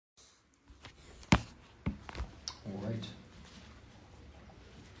All right.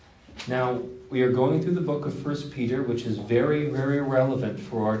 Now, we are going through the book of 1 Peter, which is very, very relevant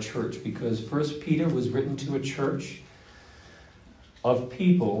for our church, because 1 Peter was written to a church of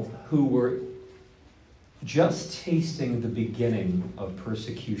people who were just tasting the beginning of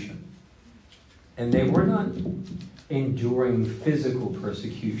persecution. And they were not enduring physical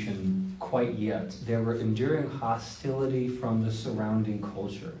persecution quite yet. They were enduring hostility from the surrounding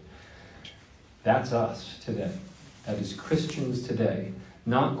culture. That's us today. That is Christians today.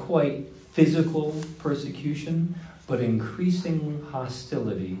 Not quite physical persecution, but increasing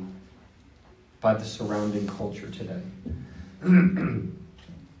hostility by the surrounding culture today.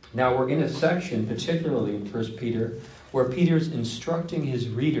 Now we're in a section, particularly in 1 Peter, where Peter's instructing his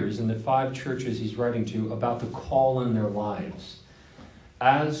readers in the 5 churches he's writing to about the call in their lives.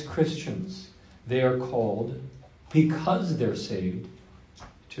 As Christians, they are called, because they're saved,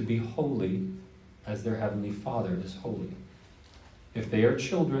 to be holy as their Heavenly Father is holy. If they are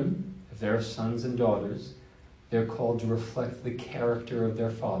children, if they are sons and daughters, they're called to reflect the character of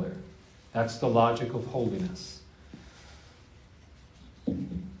their Father. That's the logic of holiness.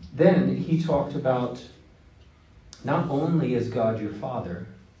 Then he talked about not only is God your Father,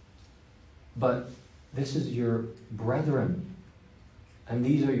 but this is your brethren, and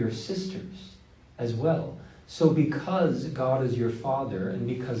these are your sisters as well. So because God is your Father, and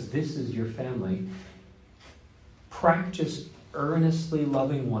because this is your family, practice earnestly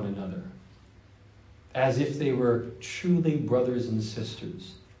loving one another as if they were truly brothers and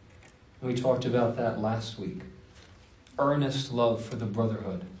sisters. And we talked about that last week. Earnest love for the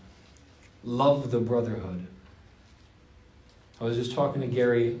brotherhood. Love the brotherhood. I was just talking to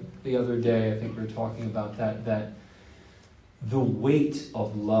Gary the other day, I think we were talking about that the weight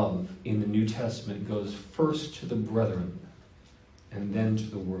of love in the New Testament goes first to the brethren and then to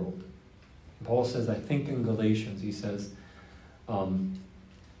the world. Paul says, I think in Galatians, he says,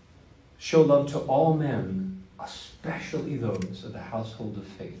 show love to all men, especially those of the household of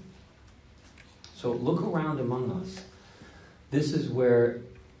faith. So look around among us. This is where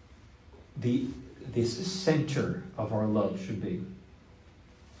this center of our love should be.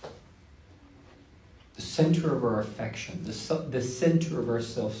 The center of our affection, the center of our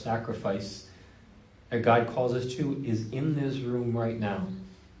self-sacrifice that God calls us to is in this room right now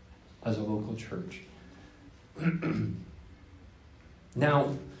as a local church.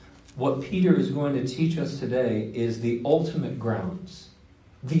 Now, what Peter is going to teach us today is the ultimate grounds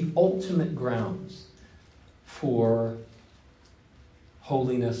for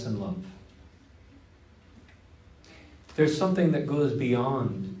holiness and love. There's something that goes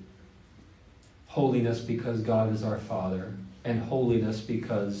beyond holiness because God is our Father, and holiness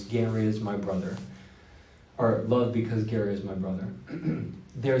because Gary is my brother, or love because Gary is my brother.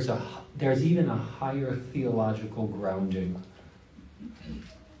 There's even a higher theological grounding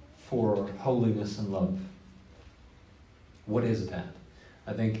for holiness and love. What is that?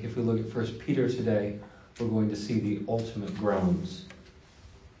 I think if we look at 1 Peter today, we're going to see the ultimate grounds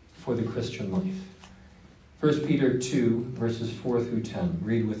for the Christian life. 1 Peter 2, verses 4 through 10.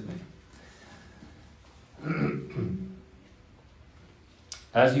 Read with me.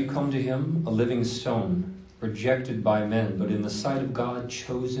 As you come to him, a living stone, rejected by men, but in the sight of God,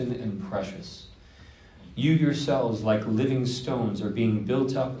 chosen and precious. You yourselves, like living stones, are being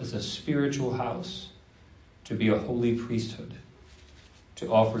built up as a spiritual house to be a holy priesthood,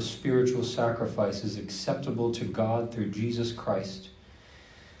 to offer spiritual sacrifices acceptable to God through Jesus Christ.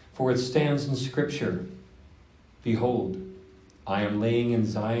 For it stands in Scripture, behold, I am laying in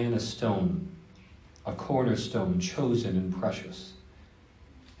Zion a stone, a cornerstone, chosen and precious.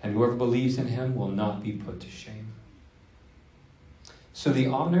 And whoever believes in him will not be put to shame. So the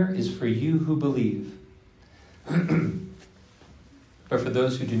honor is for you who believe. But for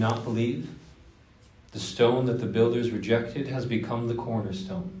those who do not believe, the stone that the builders rejected has become the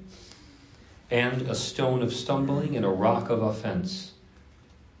cornerstone, and a stone of stumbling and a rock of offense.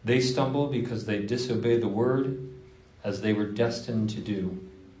 They stumble because they disobey the word, as they were destined to do.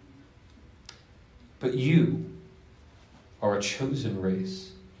 But you are a chosen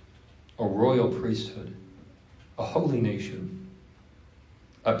race, a royal priesthood, a holy nation,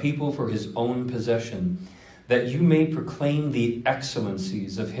 a people for his own possession, that you may proclaim the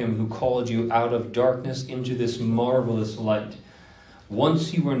excellencies of him who called you out of darkness into this marvelous light.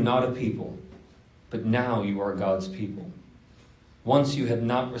 Once you were not a people, but now you are God's people. Once you had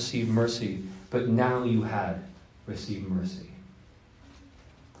not received mercy, but now you had received mercy.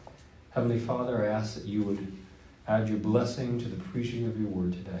 Heavenly Father, I ask that you would add your blessing to the preaching of your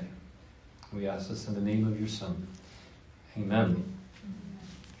word today. We ask this in the name of your Son. Amen.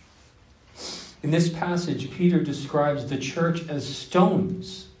 In this passage, Peter describes the church as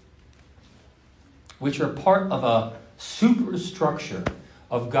stones, which are part of a superstructure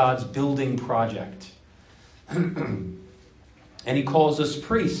of God's building project. And he calls us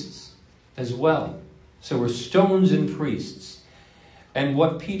priests as well. So we're stones and priests. And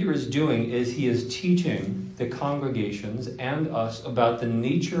what Peter is doing is he is teaching the congregations and us about the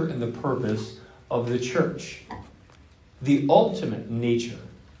nature and the purpose of the church. The ultimate nature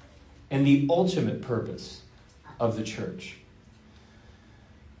and the ultimate purpose of the church.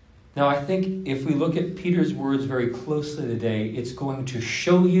 Now, I think if we look at Peter's words very closely today, it's going to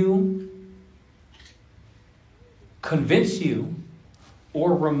show you, convince you,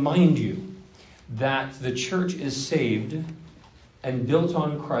 or remind you that the church is saved and built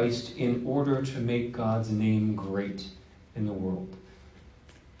on Christ in order to make God's name great in the world.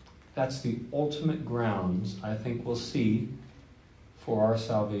 That's the ultimate grounds, I think, we'll see for our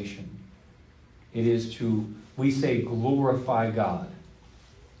salvation. It is to, we say, glorify God.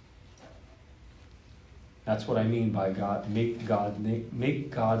 That's what I mean by God. Make God's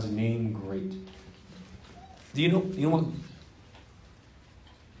name great. Do you know what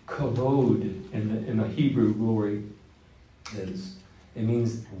kavod in the Hebrew glory is? It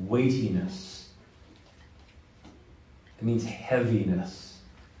means weightiness. It means heaviness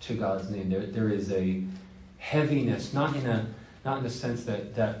to God's name. There is a heaviness, not in a sense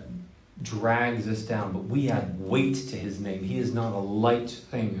that drags us down, but we add weight to his name. He is not a light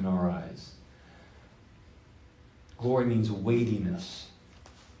thing in our eyes. Glory means weightiness.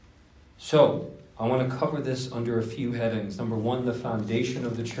 So, I want to cover this under a few headings. Number one, the foundation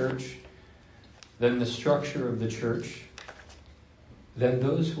of the church. Then the structure of the church. Then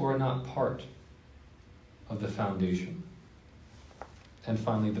those who are not part of the foundation. And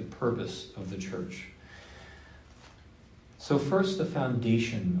finally, the purpose of the church. So first, the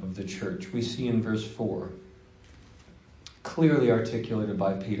foundation of the church. We see in verse 4, clearly articulated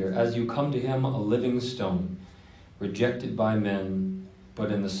by Peter, as you come to him, a living stone, rejected by men,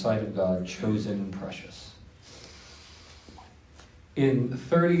 but in the sight of God, chosen and precious. In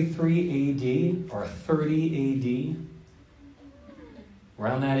 33 AD, or 30 AD,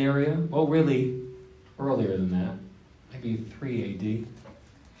 around that area, well, really, earlier than that, maybe 3 AD,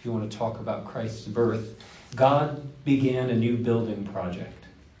 if you want to talk about Christ's birth, God began a new building project.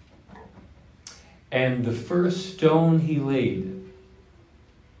 And the first stone he laid,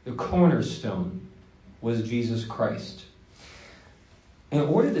 the cornerstone, was Jesus Christ. In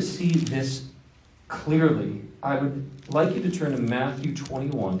order to see this clearly, I would like you to turn to Matthew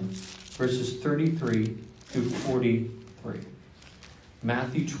 21, verses 33 through 43.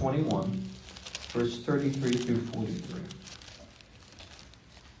 Matthew 21, verse 33 through 43.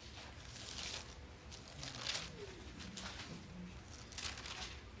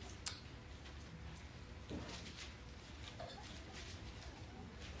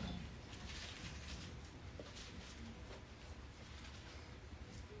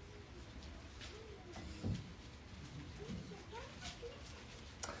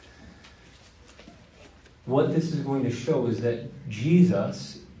 What this is going to show is that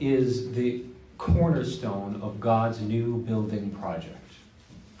Jesus is the cornerstone of God's new building project.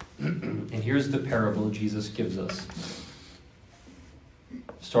 And here's the parable Jesus gives us.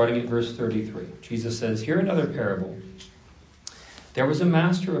 Starting at verse 33. Jesus says, "Hear another parable. There was a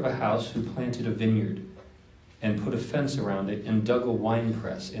master of a house who planted a vineyard and put a fence around it and dug a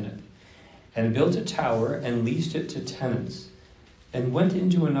winepress in it and built a tower and leased it to tenants and went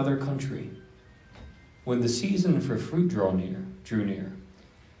into another country. When the season for fruit drew near,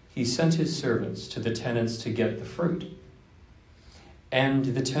 he sent his servants to the tenants to get the fruit. And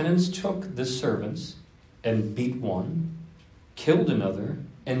the tenants took the servants and beat one, killed another,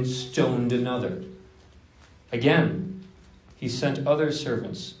 and stoned another. Again, he sent other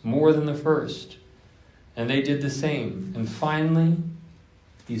servants, more than the first, and they did the same. And finally,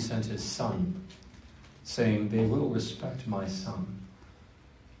 he sent his son, saying, 'They will respect my son.'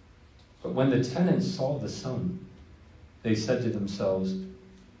 But when the tenants saw the son, they said to themselves,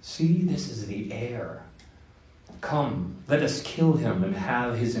 'See, this is the heir. Come, let us kill him and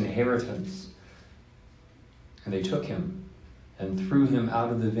have his inheritance.' And they took him and threw him out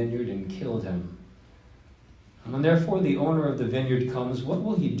of the vineyard and killed him. And when therefore the owner of the vineyard comes, what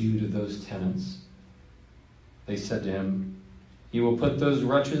will he do to those tenants?' They said to him, 'He will put those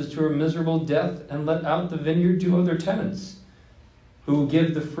wretches to a miserable death and let out the vineyard to other tenants, who will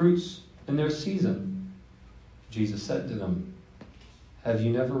give the fruits in their season.' Jesus said to them, 'Have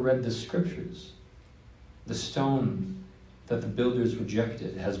you never read the scriptures? The stone that the builders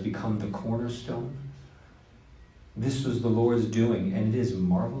rejected has become the cornerstone. This was the Lord's doing, and it is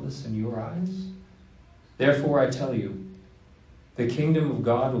marvelous in your eyes.' Therefore I tell you, the kingdom of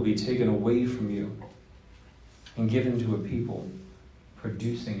God will be taken away from you and given to a people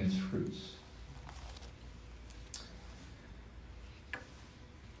producing its fruits.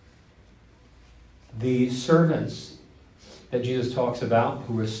 The servants that Jesus talks about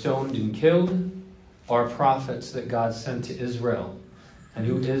who were stoned and killed are prophets that God sent to Israel and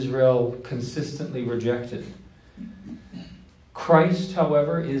who Israel consistently rejected. Christ,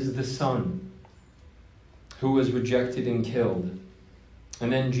 however, is the Son who was rejected and killed.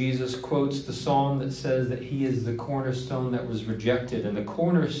 And then Jesus quotes the psalm that says that he is the cornerstone that was rejected. And the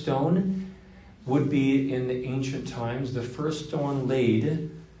cornerstone would be, in the ancient times, the first stone laid. It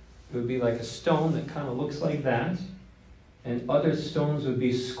would be like a stone that kind of looks like that. And other stones would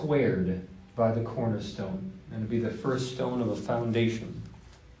be squared by the cornerstone. And it would be the first stone of a foundation.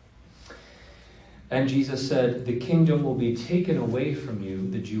 And Jesus said, the kingdom will be taken away from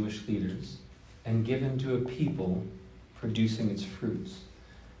you, the Jewish leaders, and given to a people producing its fruits.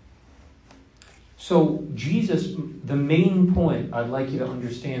 So Jesus, the main point I'd like you to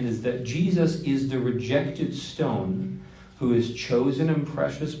understand is that Jesus is the rejected stone who is chosen and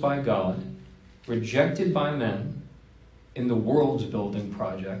precious by God, rejected by men in the world's building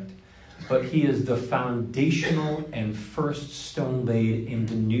project, but he is the foundational and first stone laid in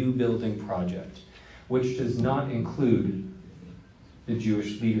the new building project, which does not include the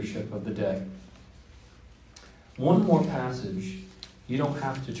Jewish leadership of the day. One more passage, you don't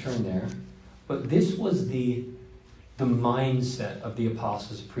have to turn there, but this was the mindset of the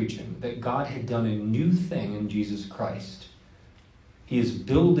apostles' preaching, that God had done a new thing in Jesus Christ. He is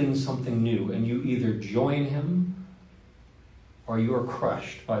building something new, and you either join him or you are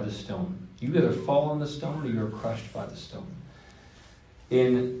crushed by the stone. You either fall on the stone or you are crushed by the stone.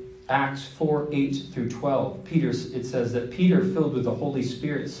 In Acts 4:8-12, it says that Peter, filled with the Holy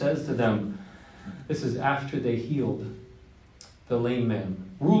Spirit, says to them, this is after they healed the lame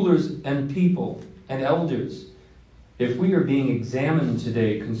man, rulers and people and elders, if we are being examined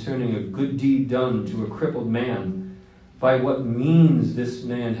today concerning a good deed done to a crippled man, by what means this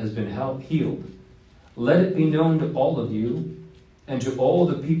man has been healed, let it be known to all of you and to all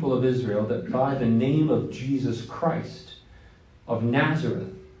the people of Israel that by the name of Jesus Christ of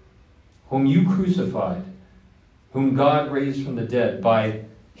Nazareth, whom you crucified, whom God raised from the dead, by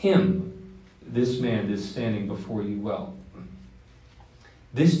him this man is standing before you well.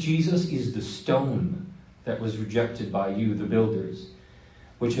 This Jesus is the stone that was rejected by you, the builders,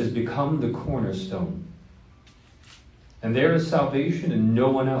 which has become the cornerstone. And there is salvation in no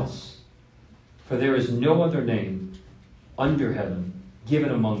one else, for there is no other name under heaven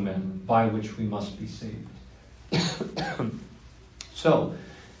given among men by which we must be saved. So,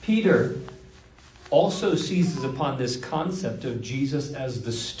 Peter also seizes upon this concept of Jesus as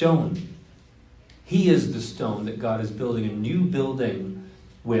the stone. He is the stone that God is building a new building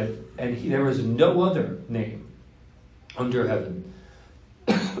with, and there is no other name under heaven.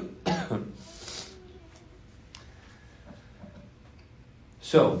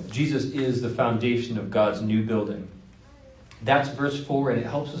 So, Jesus is the foundation of God's new building. That's verse 4, and it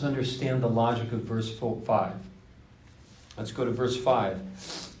helps us understand the logic of verse 5. Let's go to verse 5.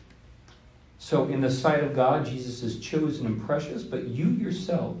 So, in the sight of God, Jesus is chosen and precious, but you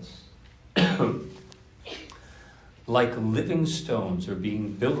yourselves, like living stones, are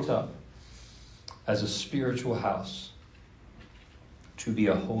being built up as a spiritual house to be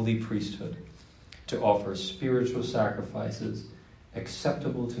a holy priesthood, to offer spiritual sacrifices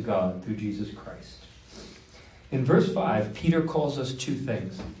acceptable to God through Jesus Christ. In verse 5, Peter calls us two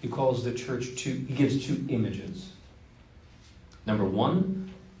things. He calls the church he gives two images. Number 1,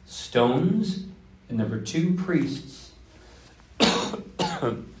 stones, and number 2, priests.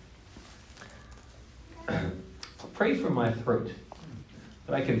 Pray for my throat,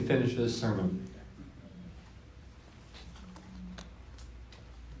 that I can finish this sermon.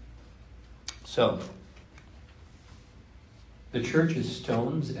 So, the church is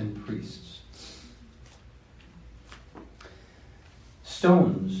stones and priests.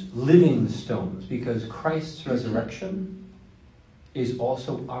 Stones, living stones, because Christ's resurrection is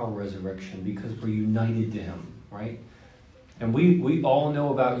also our resurrection, because we're united to him, right? And we all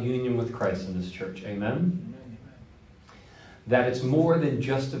know about union with Christ in this church, amen? That it's more than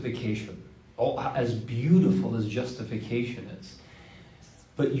justification, as beautiful as justification is.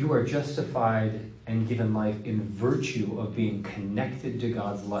 But you are justified and given life in virtue of being connected to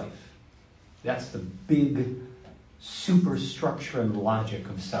God's life. That's the big superstructure and logic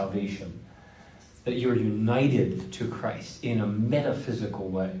of salvation. That you're united to Christ in a metaphysical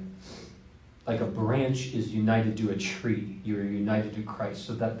way. Like a branch is united to a tree, you're united to Christ,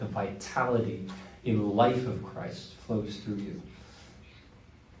 so that the vitality in life of Christ flows through you.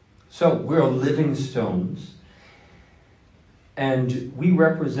 So we're living stones, and we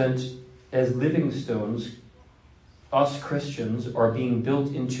represent, as living stones, us Christians are being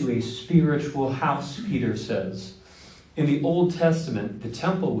built into a spiritual house, Peter says. In the Old Testament, the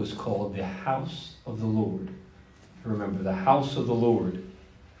temple was called the house of the Lord. Remember, the house of the Lord.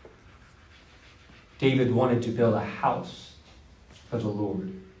 David wanted to build a house for the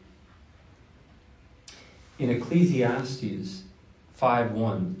Lord. In Ecclesiastes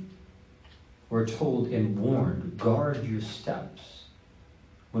 5:1, we're told and warned, guard your steps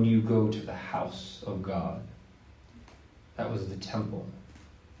when you go to the house of God. That was the temple.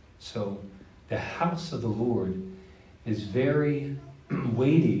 So the house of the Lord is very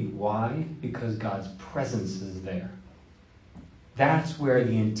weighty. Why? Because God's presence is there. That's where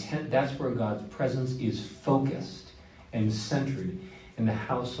God's presence is focused and centered, in the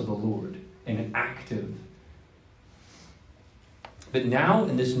house of the Lord, and active. But now,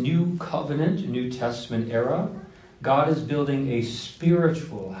 in this new covenant, New Testament era, God is building a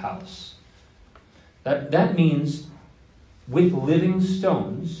spiritual house. That means with living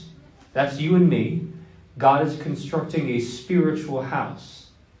stones, that's you and me, God is constructing a spiritual house.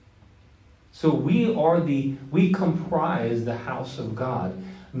 So we comprise the house of God,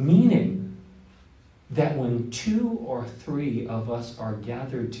 meaning that when 2 or 3 of us are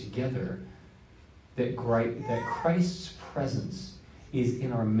gathered together, that Christ's presence is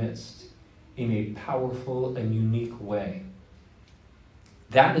in our midst in a powerful and unique way.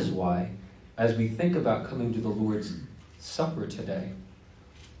 That is why, as we think about coming to the Lord's Supper today,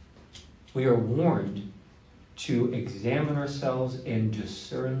 we are warned to examine ourselves and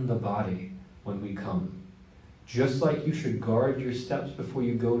discern the body when we come. Just like you should guard your steps before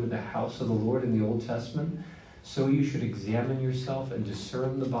you go to the house of the Lord in the Old Testament, so you should examine yourself and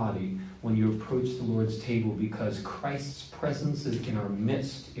discern the body when you approach the Lord's table, because Christ's presence is in our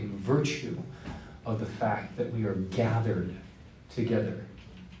midst in virtue of the fact that we are gathered together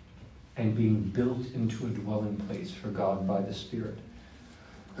and being built into a dwelling place for God by the Spirit.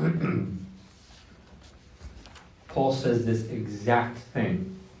 Paul says this exact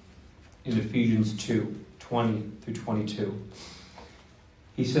thing in Ephesians 2:20-22.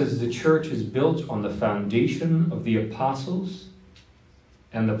 He says the church is built on the foundation of the apostles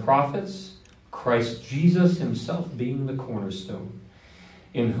and the prophets, Christ Jesus himself being the cornerstone,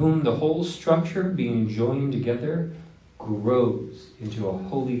 in whom the whole structure being joined together grows into a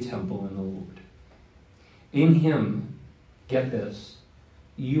holy temple in the Lord. In him, get this,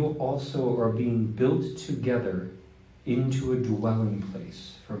 you also are being built together into a dwelling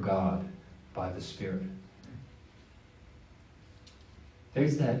place for God by the Spirit.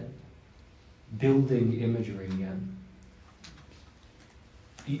 There's that building imagery again.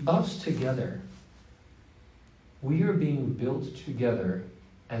 Us together, we are being built together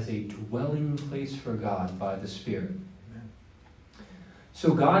as a dwelling place for God by the Spirit. Amen.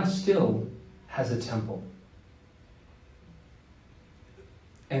 So God still has a temple.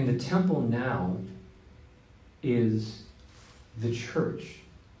 And the temple now is the church,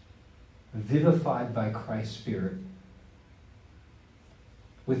 vivified by Christ's Spirit,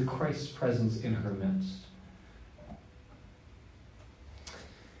 with Christ's presence in her midst.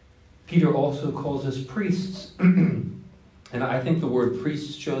 Peter also calls us priests. And I think the word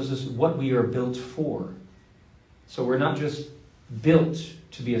priest shows us what we are built for. So we're not just built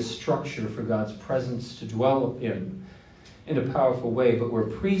to be a structure for God's presence to dwell in a powerful way, but we're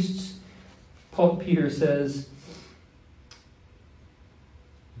priests. Peter says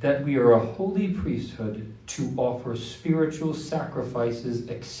that we are a holy priesthood to offer spiritual sacrifices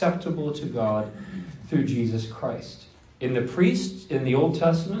acceptable to God through Jesus Christ. In the Old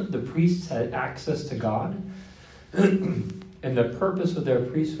Testament, the priests had access to God, and the purpose of their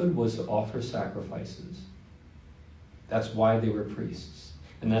priesthood was to offer sacrifices. That's why they were priests,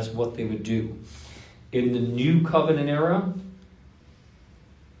 and that's what they would do. In the New Covenant era,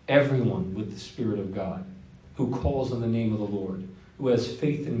 everyone with the Spirit of God who calls on the name of the Lord, who has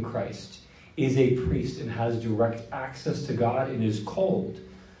faith in Christ, is a priest and has direct access to God and is called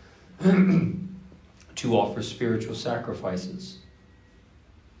to offer spiritual sacrifices.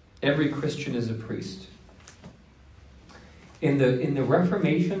 Every Christian is a priest. In the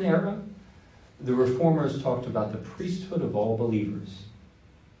Reformation era, the Reformers talked about the priesthood of all believers.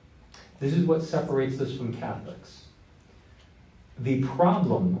 This is what separates us from Catholics. The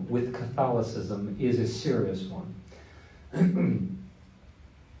problem with Catholicism is a serious one.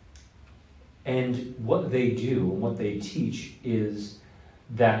 And what they do and what they teach is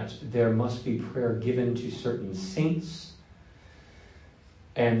that there must be prayer given to certain saints,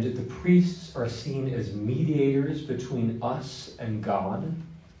 And the priests are seen as mediators between us and God.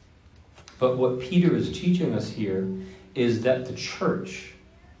 But what Peter is teaching us here is that the church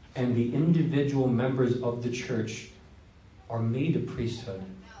and the individual members of the church are made a priesthood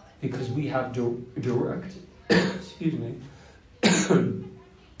because we have direct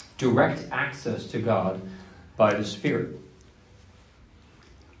direct access to God by the Spirit.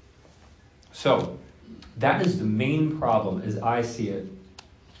 So, that is the main problem as I see it.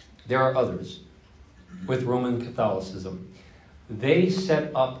 There are others with Roman Catholicism. They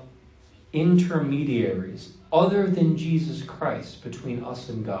set up intermediaries other than Jesus Christ between us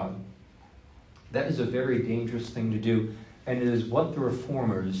and God. That is a very dangerous thing to do, and it is what the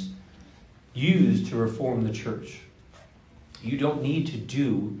reformers used to reform the church. You don't need to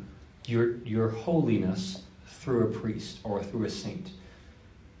do your holiness through a priest or through a saint.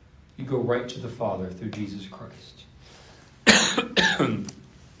 You go right to the Father through Jesus Christ.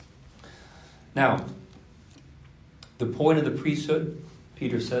 Now, the point of the priesthood,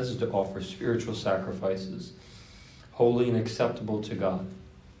 Peter says, is to offer spiritual sacrifices, holy and acceptable to God.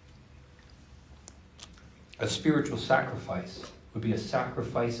 A spiritual sacrifice would be a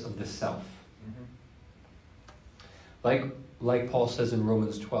sacrifice of the self. Like Paul says in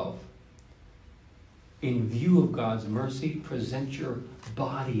Romans 12, in view of God's mercy, present your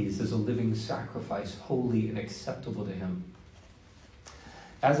bodies as a living sacrifice, holy and acceptable to Him.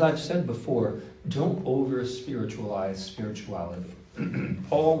 As I've said before, don't over-spiritualize spirituality.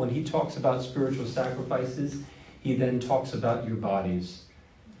 Paul, when he talks about spiritual sacrifices, he then talks about your bodies.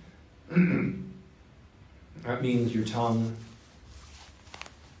 That means your tongue.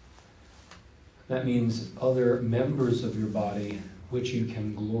 That means other members of your body which you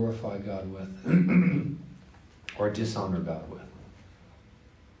can glorify God with or dishonor God with.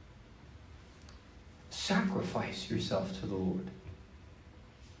 Sacrifice yourself to the Lord.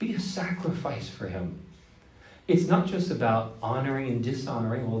 Be a sacrifice for Him. It's not just about honoring and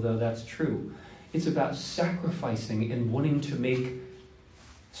dishonoring, although that's true. It's about sacrificing and wanting to make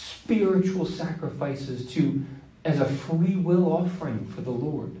spiritual sacrifices as a free will offering for the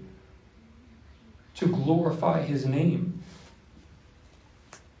Lord, to glorify His name.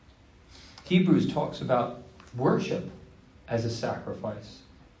 Hebrews talks about worship as a sacrifice.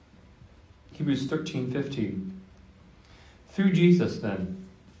 Hebrews 13:15. Through Jesus, then,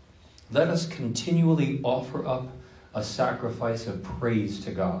 let us continually offer up a sacrifice of praise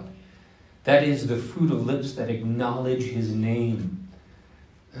to God. That is the fruit of lips that acknowledge His name.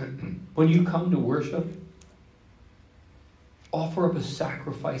 When you come to worship, offer up a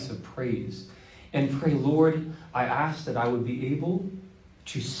sacrifice of praise and pray, Lord, I ask that I would be able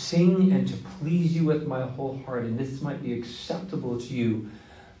to sing and to please you with my whole heart, and this might be acceptable to you.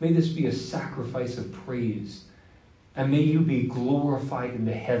 May this be a sacrifice of praise, and may you be glorified in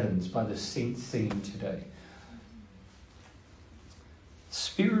the heavens by the saints singing today.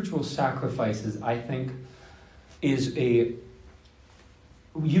 Spiritual sacrifices, I think, you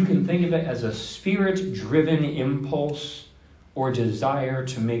can think of it as a spirit-driven impulse or desire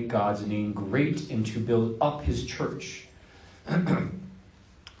to make God's name great and to build up His church.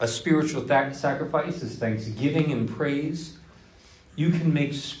 A spiritual sacrifice is thanksgiving and praise. You can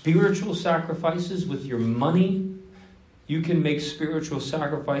make spiritual sacrifices with your money. You can make spiritual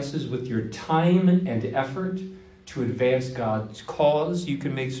sacrifices with your time and effort to advance God's cause. You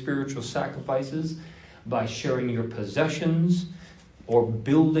can make spiritual sacrifices by sharing your possessions or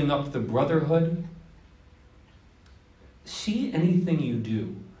building up the brotherhood. See anything you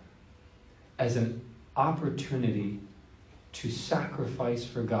do as an opportunity to sacrifice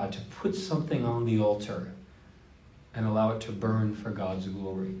for God, to put something on the altar and allow it to burn for God's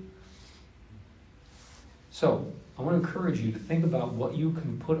glory. So, I want to encourage you to think about what you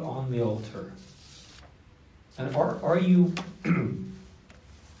can put on the altar. And are you...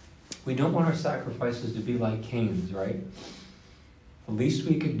 We don't want our sacrifices to be like Cain's, right? The least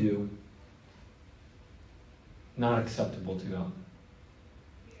we could do, not acceptable to God.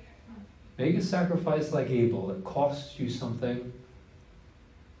 Make a sacrifice like Abel that costs you something,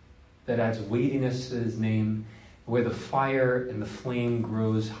 that adds weightiness to His name, where the fire and the flame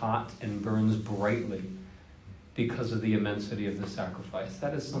grows hot and burns brightly because of the immensity of the sacrifice.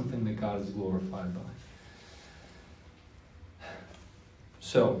 That is something that God is glorified by.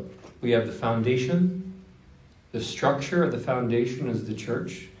 So, we have the foundation. The structure of the foundation is the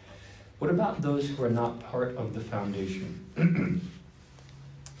church. What about those who are not part of the foundation?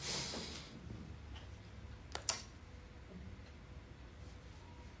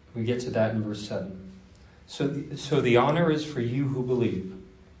 We get to that in verse 7. So the honor is for you who believe.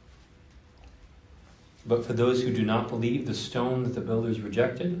 But for those who do not believe, the stone that the builders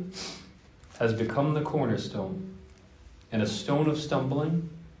rejected has become the cornerstone, and a stone of stumbling,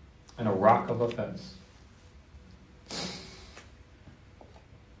 and a rock of offense.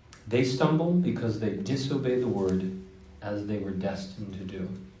 They stumble because they disobey the word as they were destined to do.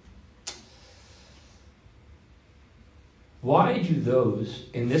 Why do those,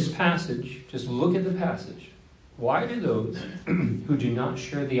 in this passage, just look at the passage, why do those who do not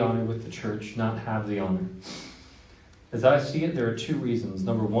share the honor with the church not have the honor? As I see it, there are two reasons.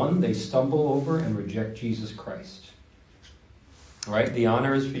 Number one, they stumble over and reject Jesus Christ. Right? The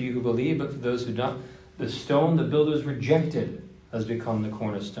honor is for you who believe, but for those who don't, the stone the builders rejected has become the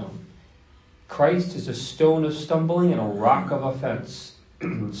cornerstone. Christ is a stone of stumbling and a rock of offense.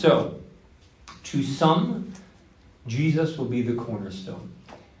 So, to some, Jesus will be the cornerstone.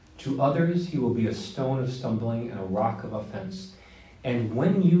 To others, he will be a stone of stumbling and a rock of offense. And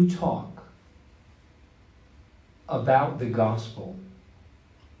when you talk about the gospel,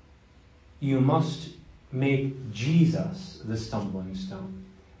 you must make Jesus the stumbling stone.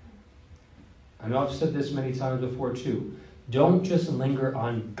 I know I've said this many times before too. Don't just linger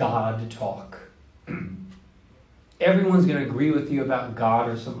on God talk. Everyone's going to agree with you about God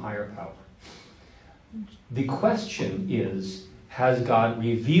or some higher power. The question is, has God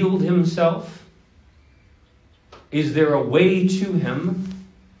revealed himself? Is there a way to him?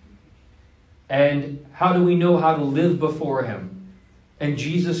 And how do we know how to live before him? And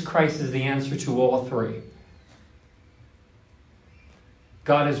Jesus Christ is the answer to all three.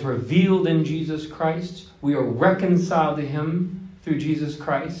 God is revealed in Jesus Christ. We are reconciled to him through Jesus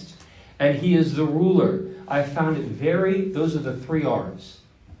Christ. And he is the ruler. I found it those are the three R's.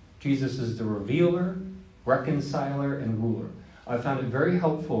 Jesus is the revealer, reconciler, and ruler. I found it very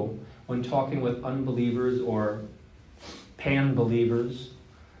helpful when talking with unbelievers or pan-believers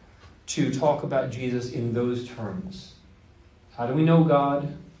to talk about Jesus in those terms. How do we know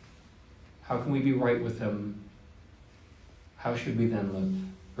God? How can we be right with him? How should we then live?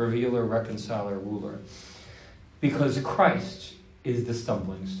 Revealer, reconciler, ruler. Because Christ is the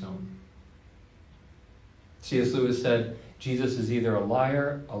stumbling stone. C.S. Lewis said, Jesus is either a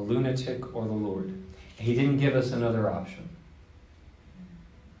liar, a lunatic, or the Lord. He didn't give us another option.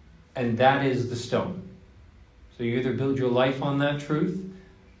 And that is the stone. So you either build your life on that truth,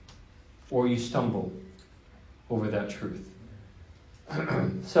 or you stumble over that truth.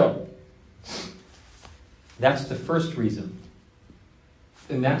 So, that's the first reason.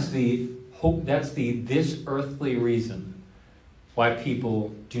 And that's the this earthly reason why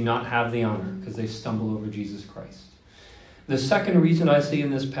people do not have the honor, because they stumble over Jesus Christ. The second reason I see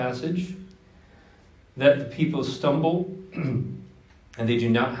in this passage that the people stumble and they do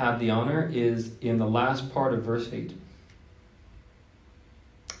not have the honor is in the last part of verse 8.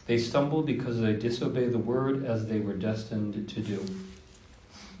 They stumble because they disobey the word as they were destined to do.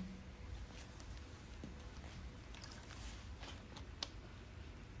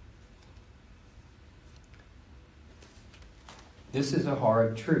 This is a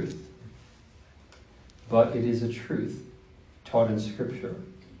hard truth, but it is a truth taught in Scripture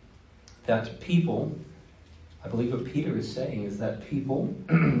that people, I believe what Peter is saying is that people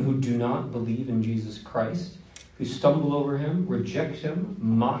who do not believe in Jesus Christ, who stumble over him, reject him,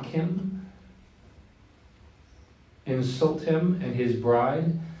 mock him, insult him and his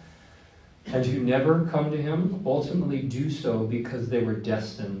bride, and who never come to him, ultimately do so because they were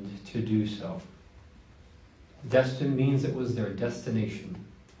destined to do so. Destined means it was their destination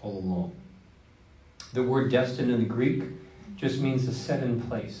all along. The word destined in the Greek just means to set in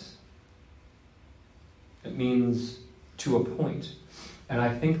place. It means to appoint. And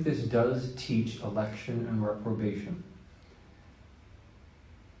I think this does teach election and reprobation.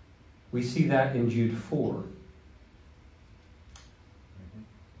 We see that in Jude 4.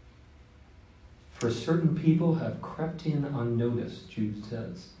 For certain people have crept in unnoticed, Jude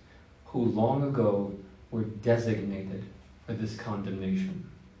says, who long ago were designated for this condemnation.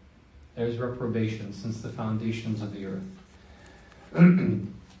 There's reprobation since the foundations of the earth.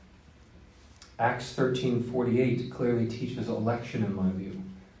 Acts 13:48 clearly teaches election in my view.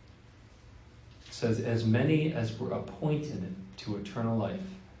 It says, as many as were appointed to eternal life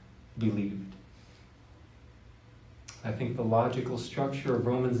believed. I think the logical structure of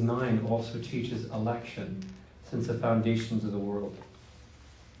Romans 9 also teaches election since the foundations of the world.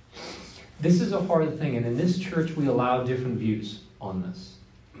 This is a hard thing, and in this church we allow different views on this.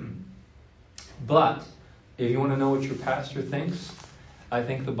 But if you want to know what your pastor thinks, I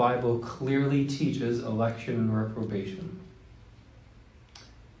think the Bible clearly teaches election and reprobation.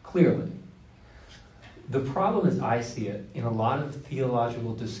 Clearly. The problem as I see it in a lot of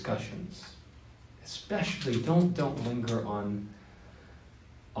theological discussions, especially don't linger on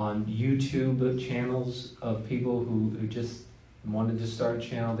YouTube channels of people who just wanted to start a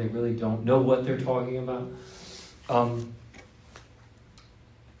channel. They really don't know what they're talking about.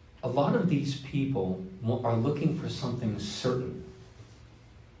 A lot of these people are looking for something certain.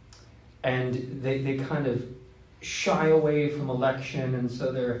 And they kind of shy away from election, and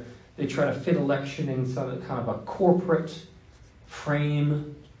so they try to fit election in some kind of a corporate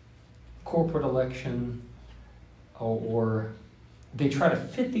frame, corporate election, or they try to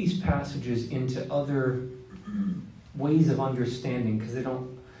fit these passages into other ways of understanding because they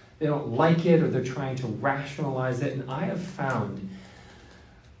don't like it, or they're trying to rationalize it. And I have found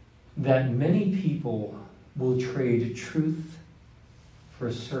that many people will trade truth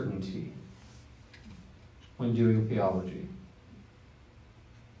for certainty when doing theology.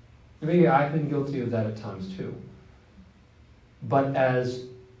 Maybe I've been guilty of that at times too. But as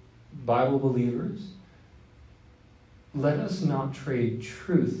Bible believers, let us not trade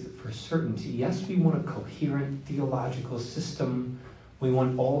truth for certainty. Yes, we want a coherent theological system. We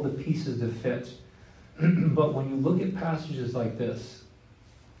want all the pieces to fit. But when you look at passages like this,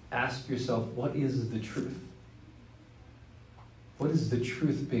 ask yourself, what is the truth? What is the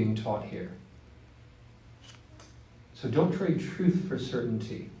truth being taught here? So don't trade truth for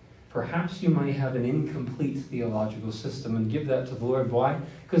certainty. Perhaps you might have an incomplete theological system, and give that to the Lord. Why?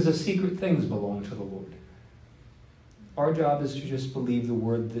 Because the secret things belong to the Lord. Our job is to just believe the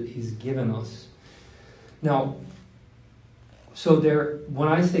word that he's given us. Now, when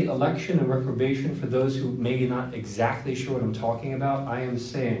I say election and reprobation, for those who maybe not exactly sure what I'm talking about, I am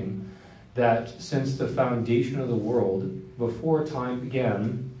saying that since the foundation of the world, before time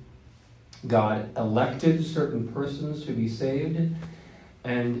began, God elected certain persons to be saved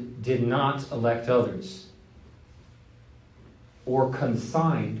and did not elect others, or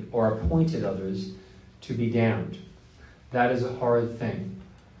consigned or appointed others to be damned. That is a hard thing.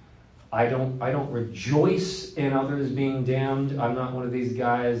 I don't rejoice in others being damned. I'm not one of these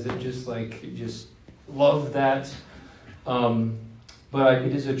guys that just love that. But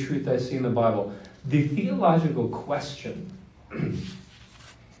it is a truth I see in the Bible. The theological question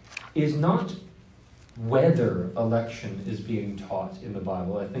is not whether election is being taught in the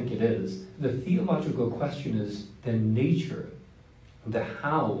Bible. I think it is. The theological question is the nature, the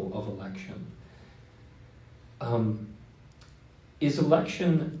how of election. Does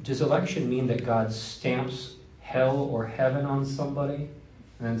election mean that God stamps hell or heaven on somebody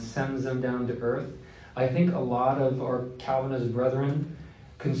and then sends them down to earth? I think a lot of our Calvinist brethren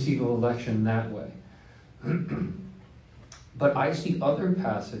conceive of election that way. But I see other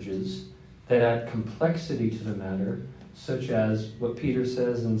passages that add complexity to the matter, such as what Peter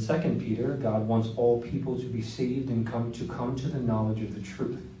says in 2 Peter, God wants all people to be saved and come to the knowledge of the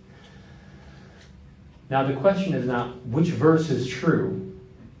truth. Now the question is not which verse is true,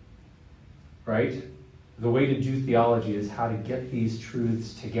 right? The way to do theology is how to get these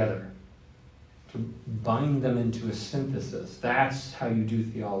truths together, to bind them into a synthesis. That's how you do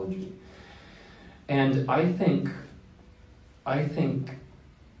theology. And I think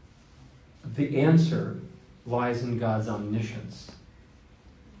the answer lies in God's omniscience.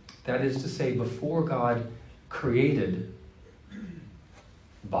 That is to say, before God created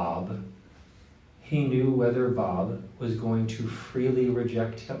Bob, he knew whether Bob was going to freely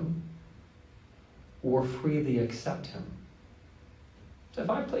reject him or freely accept him. So if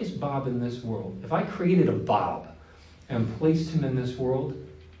I placed Bob in this world, if I created a Bob and placed him in this world,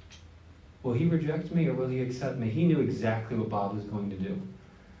 will he reject me or will he accept me? He knew exactly what Bob was going to do.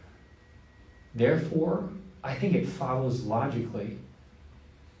 Therefore, I think it follows logically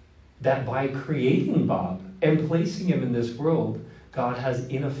that by creating Bob and placing him in this world, God has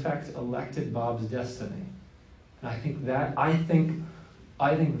in effect elected Bob's destiny. And I think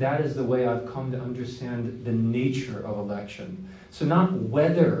that is the way I've come to understand the nature of election. So not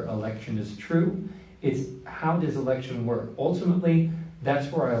whether election is true, it's how does election work. Ultimately,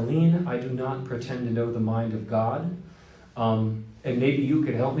 that's where I lean. I do not pretend to know the mind of God. And maybe you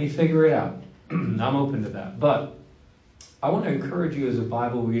could help me figure it out. I'm open to that. But I want to encourage you as a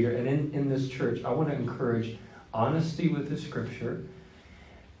Bible reader, and in this church, I want to encourage honesty with the Scripture,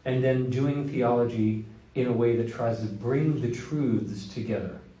 and then doing theology in a way that tries to bring the truths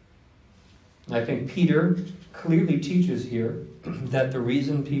together. I think Peter clearly teaches here that the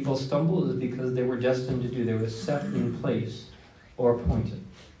reason people stumble is because they were destined to do. They were set in place or appointed.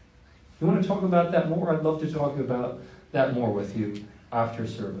 You want to talk about that more? I'd love to talk about that more with you after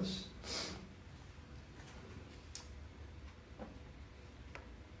service.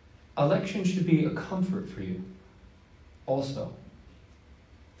 Election should be a comfort for you also.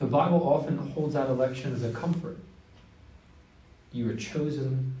 The Bible often holds out election as a comfort. You were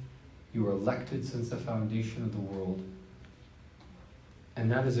chosen, you were elected since the foundation of the world.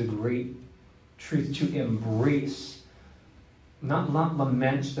 And that is a great truth to embrace. Not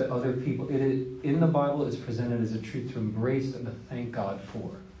lament that other people, in the Bible it's presented as a truth to embrace and to thank God for.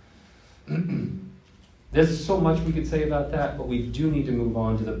 There's so much we could say about that, but we do need to move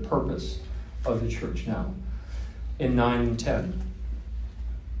on to the purpose of the church now. In 9 and 10.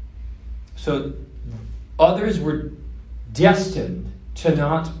 So others were destined to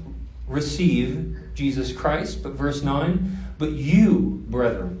not receive Jesus Christ, but verse 9, but you,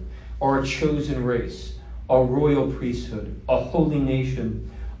 brethren, are a chosen race, a royal priesthood, a holy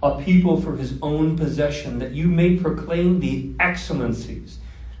nation, a people for his own possession, that you may proclaim the excellencies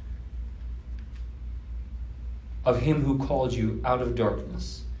of him who called you out of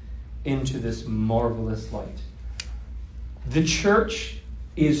darkness into this marvelous light. The church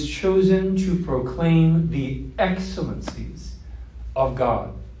is chosen to proclaim the excellencies of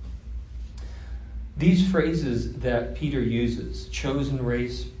God. These phrases that Peter uses, chosen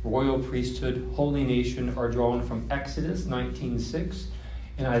race, royal priesthood, holy nation, are drawn from Exodus 19:6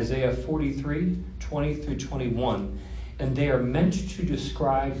 and Isaiah 43:20 through 21. And they are meant to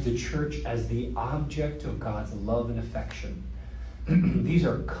describe the church as the object of God's love and affection. These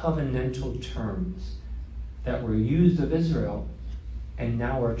are covenantal terms that were used of Israel and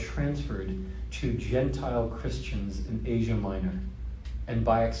now are transferred to Gentile Christians in Asia Minor, and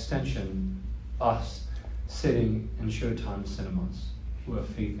by extension, us sitting in Showtime cinemas who have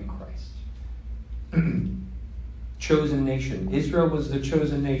faith in Christ. Chosen nation. Israel was the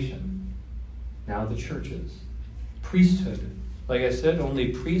chosen nation. Now the church is. Priesthood. Like I said, only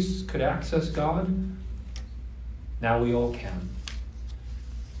priests could access God. Now we all can.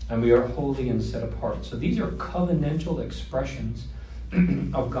 And we are holy and set apart. So these are covenantal expressions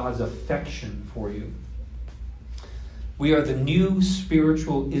of God's affection for you. We are the new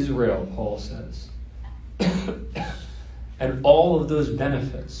spiritual Israel, Paul says. And all of those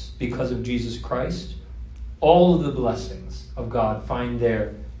benefits, because of Jesus Christ, all of the blessings of God find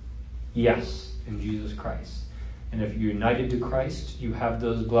their yes in Jesus Christ. And if you're united to Christ, you have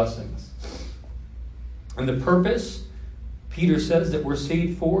those blessings. And the purpose, Peter says, that we're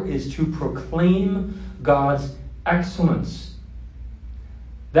saved for is to proclaim God's excellence.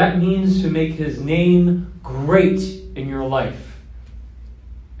 That means to make his name great in your life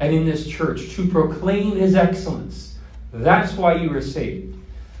and in this church, to proclaim his excellence. That's why you were saved.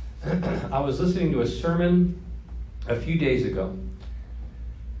 I was listening to a sermon a few days ago,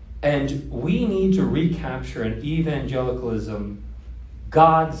 and we need to recapture an evangelicalism,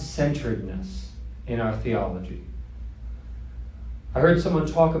 God-centeredness in our theology. I heard someone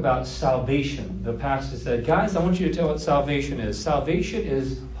talk about salvation. The pastor said, guys, I want you to tell what salvation is. Salvation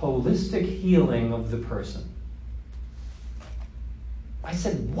is holistic healing of the person. I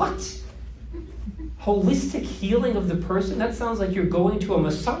said, what? Holistic healing of the person? That sounds like you're going to a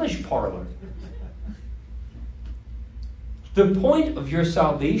massage parlor. The point of your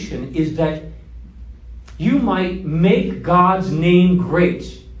salvation is that you might make God's name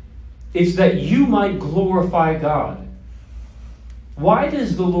great. It's that you might glorify God. Why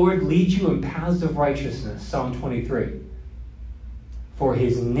does the Lord lead you in paths of righteousness? Psalm 23. For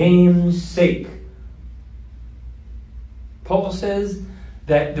his name's sake. Paul says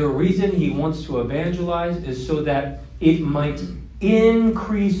that the reason he wants to evangelize is so that it might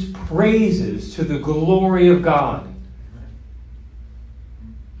increase praises to the glory of God.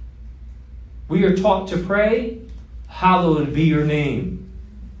 We are taught to pray, hallowed be your name.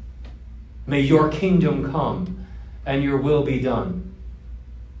 May your kingdom come and your will be done.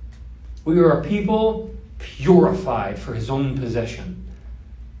 We are a people purified for his own possession.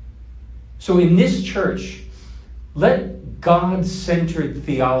 So in this church, let God-centered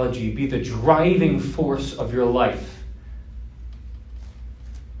theology be the driving force of your life.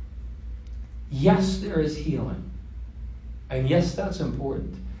 Yes, there is healing. And yes, that's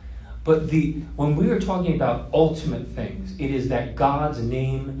important. But when we are talking about ultimate things, it is that God's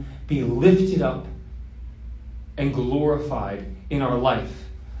name be lifted up and glorified in our life.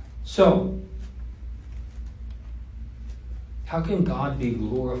 So, how can God be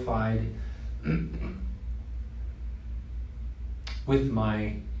glorified with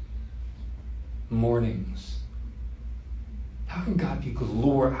my mornings? How can God be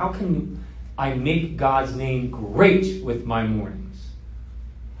glorified? How can I make God's name great with my mornings?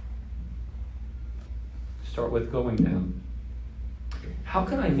 Start with going down. How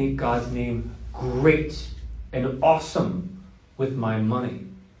can I make God's name great and awesome with my money?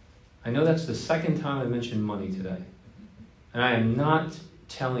 I know that's the second time I mentioned money today. And I am not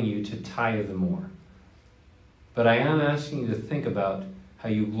telling you to tithe more. But I am asking you to think about how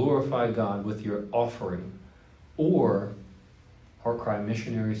you glorify God with your offering, or Heart Cry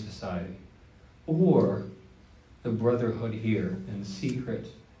Missionary Society, or the brotherhood here in secret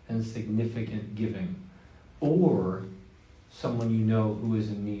and significant giving, or someone you know who is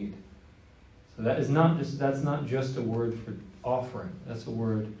in need. So that's not just a word for offering. That's a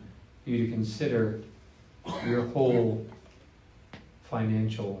word for you to consider your whole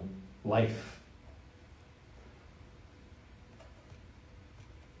financial life.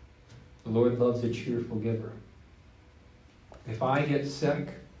 The Lord loves a cheerful giver. If I get sick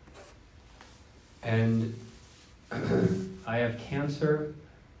and I have cancer,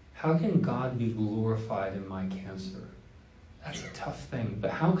 how can God be glorified in my cancer? That's a tough thing.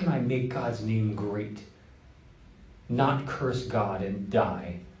 But how can I make God's name great? Not curse God and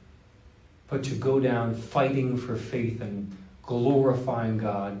die, but to go down fighting for faith and glorifying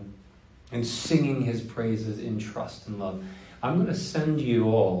God and singing his praises in trust and love. I'm going to send you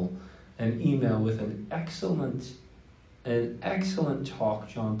all an email with an excellent talk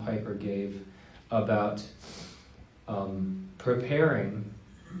John Piper gave about preparing,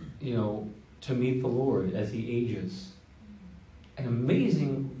 to meet the Lord as he ages. An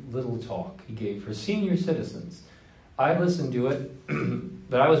amazing little talk he gave for senior citizens. I listened to it,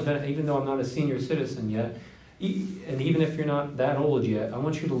 but even though I'm not a senior citizen yet, and even if you're not that old yet, I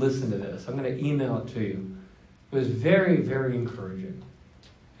want you to listen to this. I'm going to email it to you. It was very, very encouraging.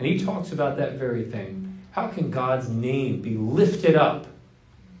 And he talks about that very thing. How can God's name be lifted up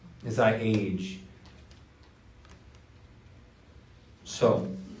as I age? So,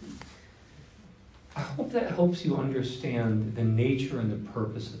 I hope that helps you understand the nature and the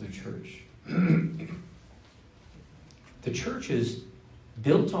purpose of the church. The church is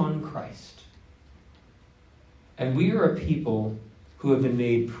built on Christ. And we are a people who have been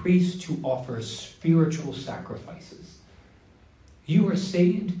made priests to offer spiritual sacrifices. You are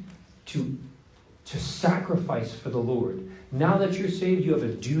saved to sacrifice for the Lord. Now that you're saved, you have a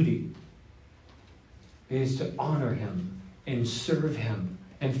duty. It is to honor him and serve him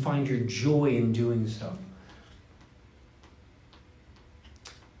and find your joy in doing so.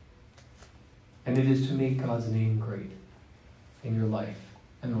 And it is to make God's name great in your life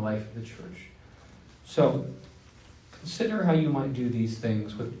and the life of the church. So, consider how you might do these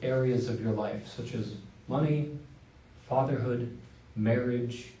things with areas of your life, such as money, fatherhood,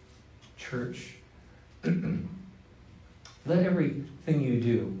 marriage, church. Let everything you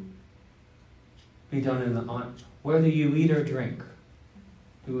do be done in the honor. Whether you eat or drink,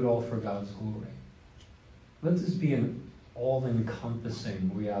 do it all for God's glory. Let this be an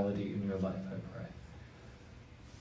all-encompassing reality in your life, I pray.